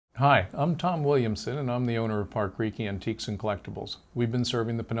Hi, I'm Tom Williamson, and I'm the owner of Parcreek Antiques and Collectibles. We've been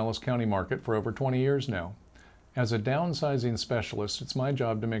serving the Pinellas County market for over 20 years now. As a downsizing specialist, it's my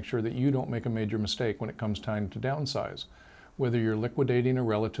job to make sure that you don't make a major mistake when it comes time to downsize. Whether you're liquidating a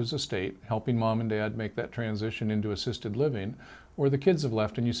relative's estate, helping mom and dad make that transition into assisted living, or the kids have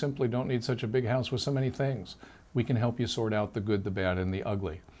left and you simply don't need such a big house with so many things, we can help you sort out the good, the bad, and the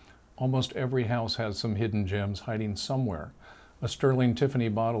ugly. Almost every house has some hidden gems hiding somewhere. A sterling Tiffany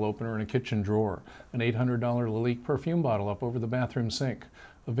bottle opener in a kitchen drawer, an $800 Lalique perfume bottle up over the bathroom sink,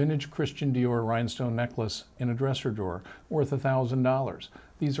 a vintage Christian Dior rhinestone necklace in a dresser drawer worth $1,000.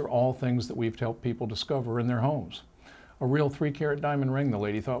 These are all things that we've helped people discover in their homes. A real 3-carat diamond ring the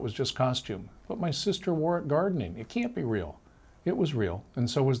lady thought was just costume, but my sister wore it gardening. It can't be real. It was real, and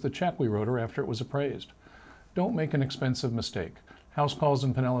so was the check we wrote her after it was appraised. Don't make an expensive mistake. House calls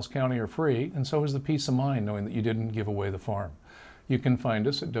in Pinellas County are free, and so is the peace of mind knowing that you didn't give away the farm. You can find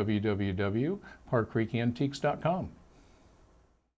us at www.parcreekantiques.com.